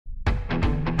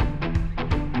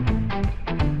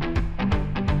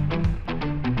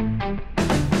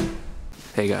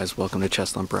guys, welcome to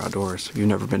Thumper Outdoors. If you've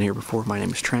never been here before, my name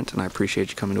is Trent and I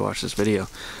appreciate you coming to watch this video.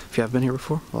 If you have been here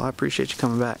before, well, I appreciate you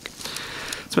coming back.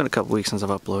 It's been a couple weeks since I've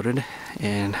uploaded,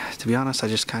 and to be honest, I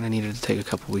just kind of needed to take a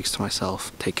couple weeks to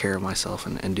myself, take care of myself,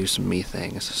 and do some me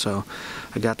things. So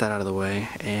I got that out of the way,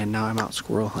 and now I'm out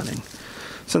squirrel hunting.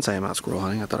 Since I am out squirrel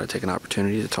hunting, I thought I'd take an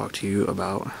opportunity to talk to you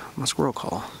about my squirrel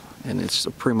call. And it's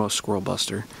a Primo Squirrel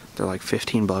Buster. They're like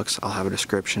 15 bucks. I'll have a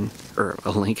description, or a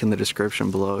link in the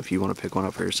description below if you want to pick one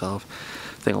up for yourself.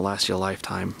 The thing will last you a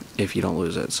lifetime if you don't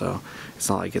lose it, so it's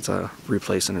not like it's a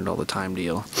replacing it all the time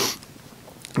deal.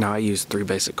 Now I use 3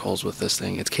 basic calls with this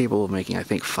thing. It's capable of making, I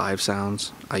think, 5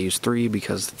 sounds. I use 3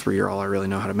 because 3 are all I really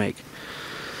know how to make.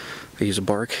 I use a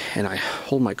bark, and I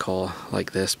hold my call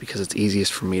like this because it's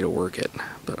easiest for me to work it.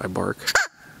 But I bark.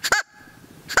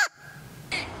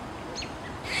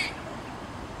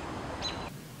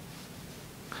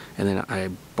 And then I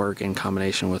bark in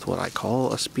combination with what I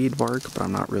call a speed bark, but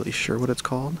I'm not really sure what it's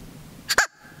called.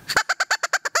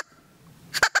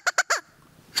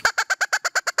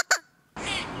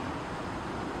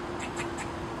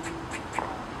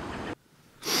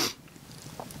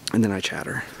 And then I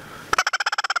chatter.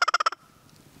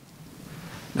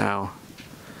 Now,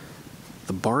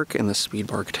 the bark and the speed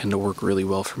bark tend to work really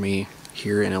well for me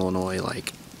here in Illinois,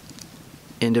 like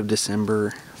end of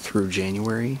December through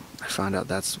January. I found out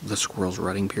that's the squirrel's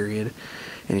rutting period,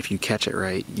 and if you catch it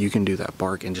right, you can do that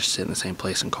bark and just sit in the same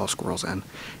place and call squirrels in,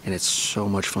 and it's so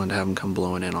much fun to have them come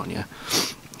blowing in on you.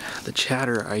 The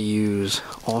chatter I use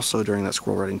also during that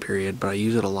squirrel rutting period, but I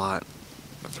use it a lot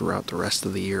throughout the rest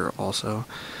of the year also.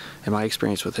 And my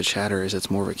experience with the chatter is it's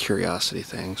more of a curiosity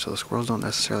thing, so the squirrels don't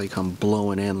necessarily come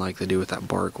blowing in like they do with that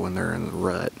bark when they're in the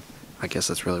rut. I guess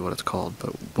that's really what it's called,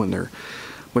 but when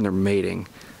they're mating,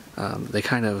 they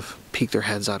kind of peek their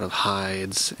heads out of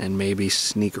hides and maybe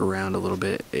sneak around a little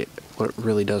bit. What it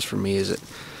really does for me is it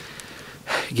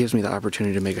gives me the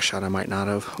opportunity to make a shot I might not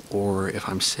have, or if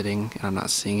I'm sitting and I'm not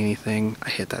seeing anything, I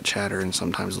hit that chatter and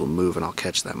sometimes it'll move and I'll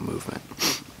catch that movement.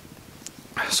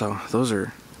 So those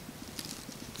are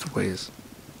the ways.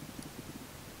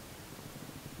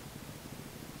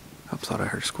 I thought I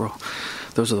heard a squirrel.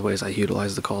 Those are the ways I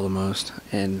utilize the call the most,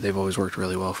 and they've always worked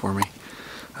really well for me.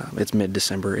 It's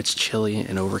mid-December, it's chilly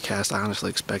and overcast. I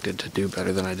honestly expected to do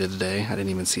better than I did today. I didn't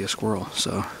even see a squirrel,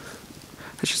 so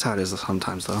that's just how it is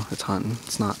sometimes though. It's hunting.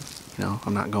 It's not,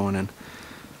 I'm not going and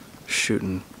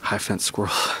shooting high-fence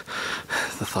squirrel.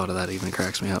 The thought of that even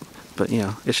cracks me up. But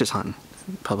it's just hunting.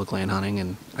 Public land hunting,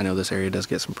 and I know this area does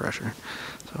get some pressure,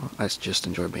 so I just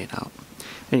enjoy being out.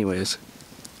 Anyways,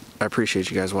 I appreciate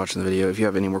you guys watching the video. If you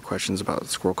have any more questions about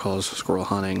squirrel calls, squirrel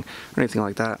hunting, or anything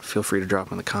like that, feel free to drop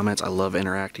them in the comments. I love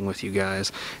interacting with you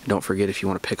guys. And don't forget, if you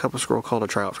want to pick up a squirrel call to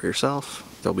try out for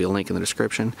yourself, there'll be a link in the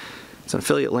description. It's an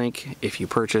affiliate link. If you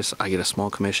purchase, I get a small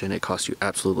commission. It costs you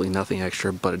absolutely nothing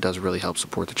extra, but it does really help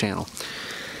support the channel.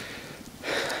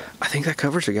 I think that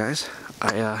covers it, guys.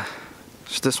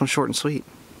 Just this one's short and sweet.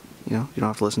 You don't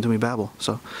have to listen to me babble.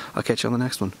 So I'll catch you on the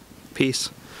next one.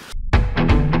 Peace.